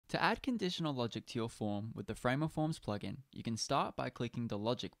To add conditional logic to your form with the FramerForms plugin, you can start by clicking the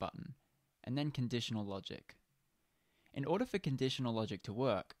Logic button, and then Conditional Logic. In order for conditional logic to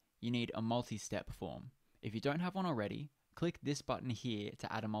work, you need a multi-step form. If you don't have one already, click this button here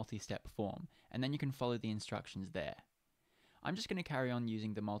to add a multi-step form, and then you can follow the instructions there. I'm just going to carry on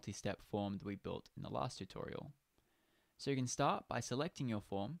using the multi-step form that we built in the last tutorial. So you can start by selecting your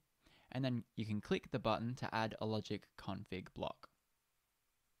form, and then you can click the button to add a logic config block.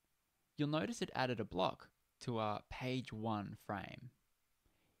 You'll notice it added a block to our page 1 frame.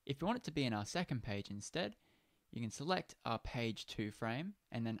 If you want it to be in our second page instead, you can select our page 2 frame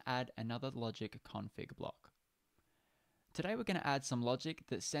and then add another logic config block. Today we're going to add some logic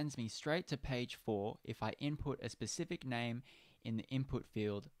that sends me straight to page 4 if I input a specific name in the input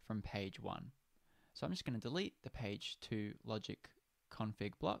field from page 1. So I'm just going to delete the page 2 logic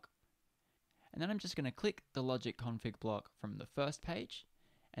config block, and then I'm just going to click the logic config block from the first page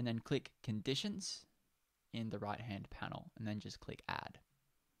and then click Conditions in the right hand panel and then just click Add.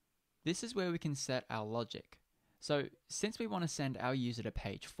 This is where we can set our logic. So since we want to send our user to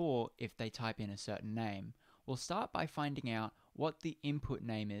page 4 if they type in a certain name, we'll start by finding out what the input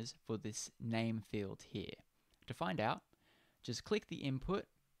name is for this name field here. To find out, just click the input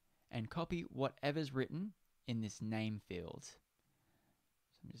and copy whatever's written in this name field.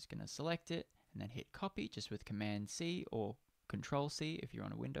 So I'm just going to select it and then hit copy just with Command C or Control C if you're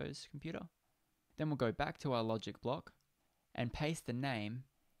on a Windows computer. Then we'll go back to our logic block and paste the name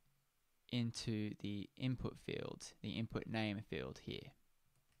into the input field, the input name field here,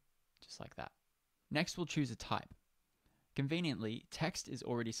 just like that. Next we'll choose a type. Conveniently, text is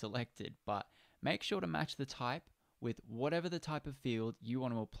already selected, but make sure to match the type with whatever the type of field you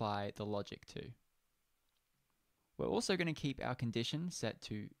want to apply the logic to. We're also going to keep our condition set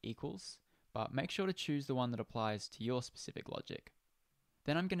to equals, but make sure to choose the one that applies to your specific logic.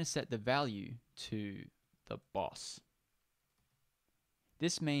 Then I'm going to set the value to the boss.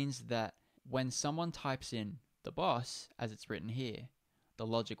 This means that when someone types in the boss, as it's written here, the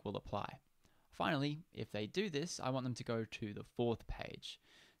logic will apply. Finally, if they do this, I want them to go to the 4th page.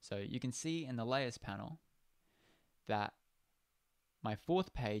 So you can see in the Layers panel that my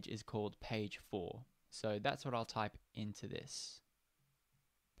 4th page is called page 4. So that's what I'll type into this.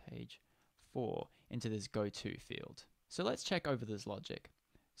 Page 4 into this go-to field. So let's check over this logic.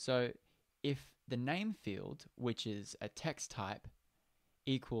 So if the name field, which is a text type,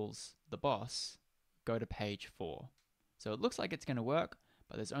 equals the boss, go to page 4. So it looks like it's going to work,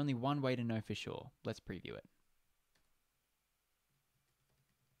 but there's only one way to know for sure. Let's preview it.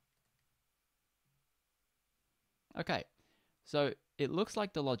 Okay, so it looks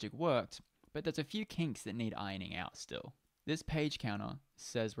like the logic worked, but there's a few kinks that need ironing out still. This page counter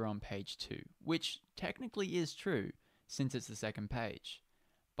says we're on page 2, which technically is true since it's the second page,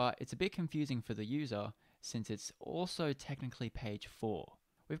 but it's a bit confusing for the user since it's also technically page 4.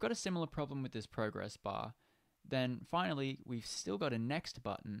 We've got a similar problem with this progress bar. Then finally, we've still got a next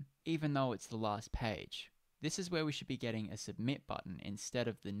button, even though it's the last page. This is where we should be getting a submit button instead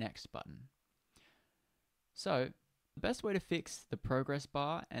of the next button. So, the best way to fix the progress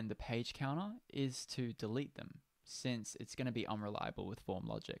bar and the page counter is to delete them, since it's going to be unreliable with form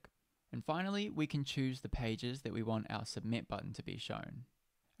logic. And finally, we can choose the pages that we want our submit button to be shown.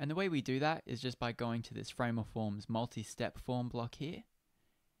 And the way we do that is just by going to this FramerForms multi-step form block here,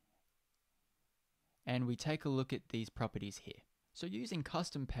 and we take a look at these properties here. So using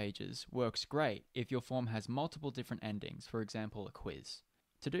custom pages works great if your form has multiple different endings, for example a quiz.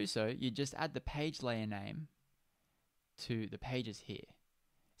 To do so, you just add the page layer name to the pages here.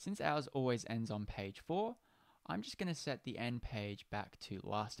 Since ours always ends on page 4, I'm just going to set the end page back to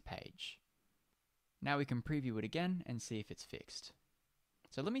last page. Now we can preview it again and see if it's fixed.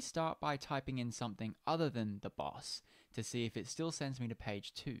 So let me start by typing in something other than the boss to see if it still sends me to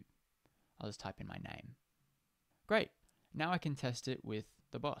page 2. I'll just type in my name. Great, now I can test it with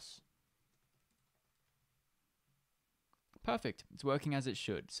the boss. Perfect, it's working as it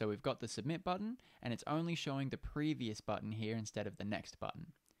should. So we've got the submit button and it's only showing the previous button here instead of the next button.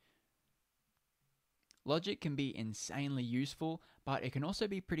 Logic can be insanely useful, but it can also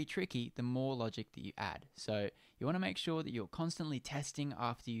be pretty tricky the more logic that you add. So you want to make sure that you're constantly testing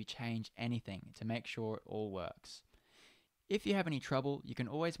after you change anything to make sure it all works. If you have any trouble, you can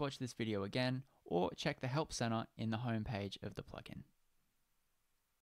always watch this video again or check the Help Center in the home page of the plugin.